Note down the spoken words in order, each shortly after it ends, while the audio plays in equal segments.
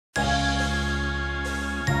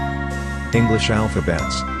English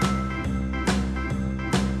alphabets.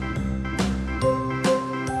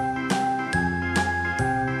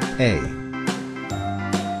 A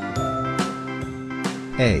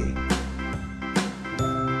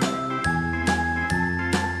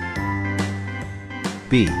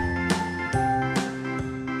B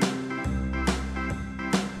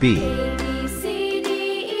B A, B, C, D,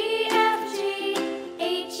 E, F, G,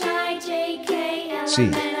 H, I, J, K, L, C.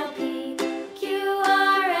 M, N, O, P, Q,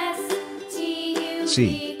 R, S, T, U, C.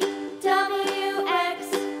 V, W, X,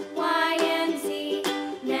 Y, and Z.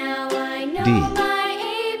 Now I know D. my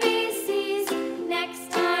ABCs.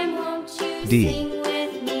 Next time, won't you D. sing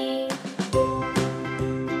with me? E.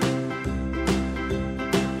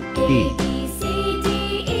 A, B, C, D,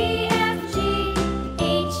 E, F, G,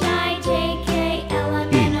 H, I, J, K, L, M,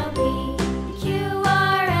 N, O, P, Q,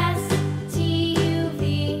 R, S, T, U, V,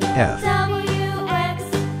 F. W, X,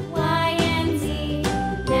 Y, and Z.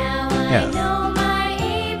 Now I F. know my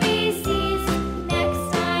ABCs. Next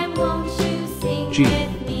time, won't you sing G.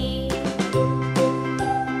 with me?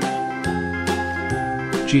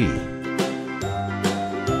 G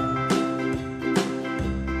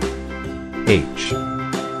H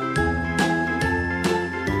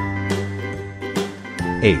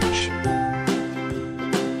H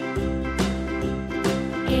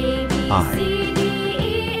A, B, I. C, D,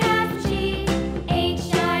 E, F, G,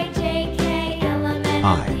 H, I, J, K, L, M, N, O,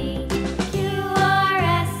 I. P, Q, R,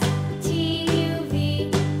 S, T, U, V,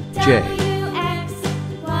 J. W, X,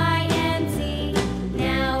 Y, and Z.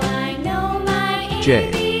 Now I know my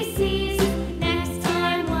J. ABCs. Next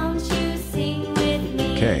time, won't you sing with me?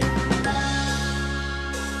 K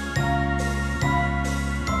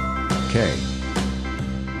K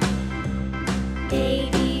A,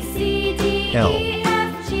 B, C, D, L. E,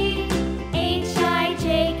 F, G, H, I,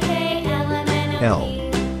 J, K, L, M, N, O, L.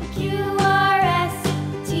 P, Q, R,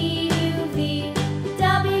 S, T, U, V,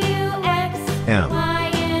 W, X, M.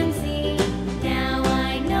 Y, and Z. Now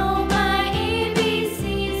I know my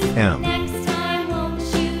ABCs. M. Next time, won't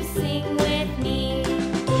you sing with me?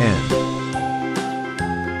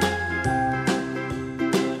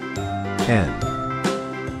 N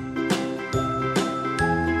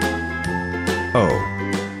O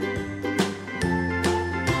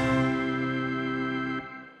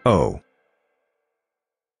O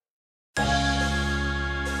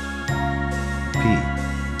P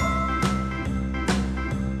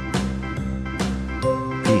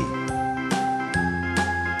P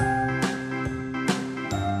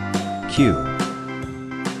Q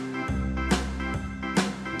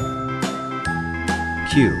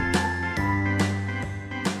Q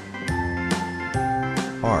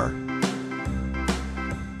R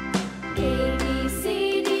A, B, C,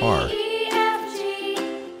 D, R. E, F, G,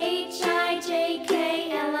 H, I, J,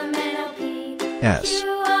 K, L, M, N, O, P, S. Q,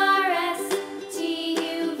 R, S, T,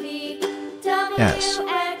 U, V, W, S.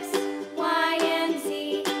 X, Y, and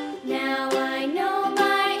Z. Now I know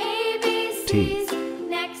my ABCs. T.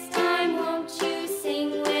 Next time, won't you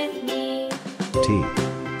sing with me? T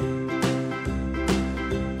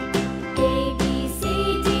A, B, C,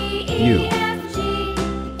 D, E, U. F, G,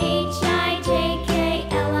 H, I, J, K,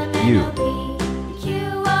 L, M, N, U. O, P, Q,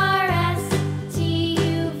 R, S, T,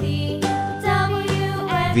 U, V, W,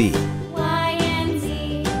 X, V. Y, and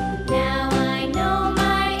Z. Now I know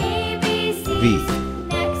my ABCs. V.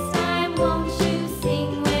 Next time, won't you sing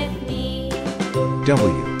with me?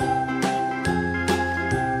 W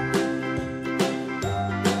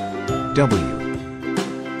W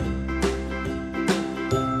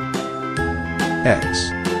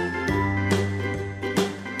X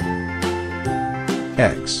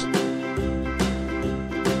X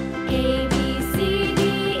A, B, C, D,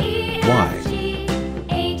 E, Y. F, G,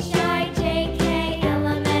 H, I, J, K, L,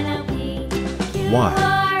 M, N, O, P, Q, Y.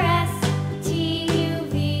 R, S, T, U,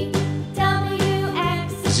 V, W,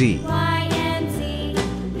 X, Z. Y, and Z.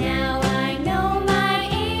 Now I know my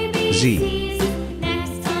ABCs. Z.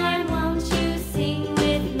 Next time, won't you sing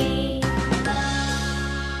with me?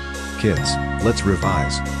 Kids, let's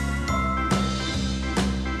revise.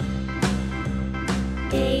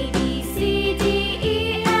 A, B, C, D,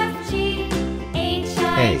 E, F, G, H,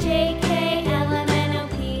 I, A. J, K, L, M, N, O,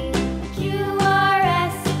 P, Q, R,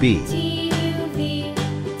 S, B. T, U, V,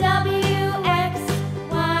 W, X,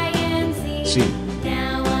 Y, and Z. C.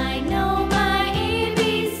 Now I know my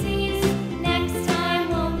ABCs. Next time,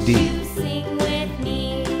 won't D. you sing with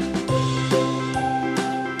me?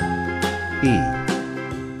 E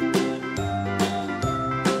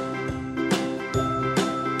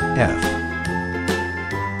F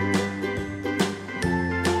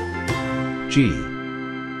G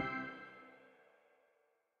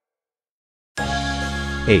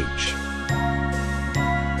H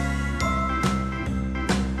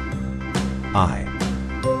I,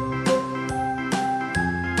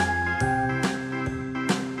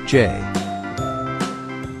 J,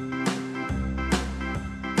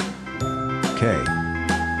 K,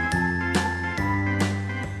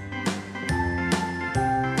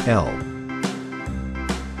 L,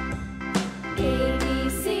 A, B,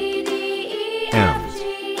 C, D, E, M, F, G,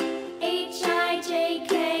 H, I, J,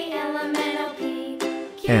 K, L, M, N, O, P,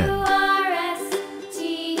 Q, N, R, S, T,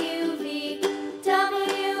 U, V,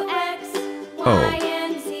 W, X, O, Y,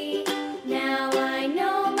 and Z. Now I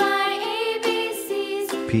know my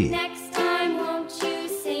ABCs. P, Next time, won't you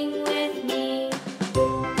sing with me?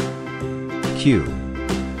 Q,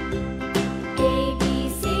 A, B,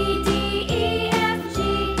 C, D, E, F,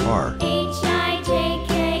 G, R, H, I, J,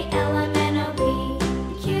 K, L, M, N, O, P,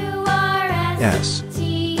 Q, R, S, S,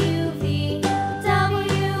 T, U, V,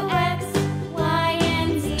 W, X, Y,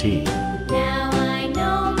 and Z. T, Now I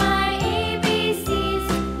know my ABCs.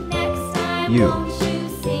 Next time, U, won't you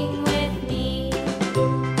sing with me?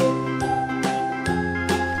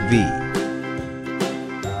 V,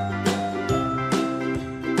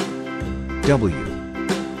 W,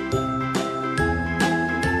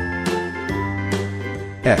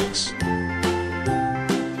 X,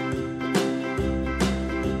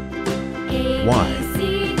 A, Y, B,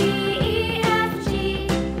 C, D, E, F, G,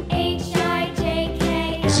 H, I, J,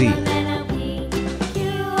 K, L, Z. M, N, O, P, Q,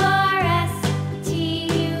 R, S, T,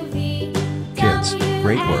 U, V, Kids, W,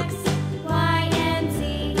 great work. X,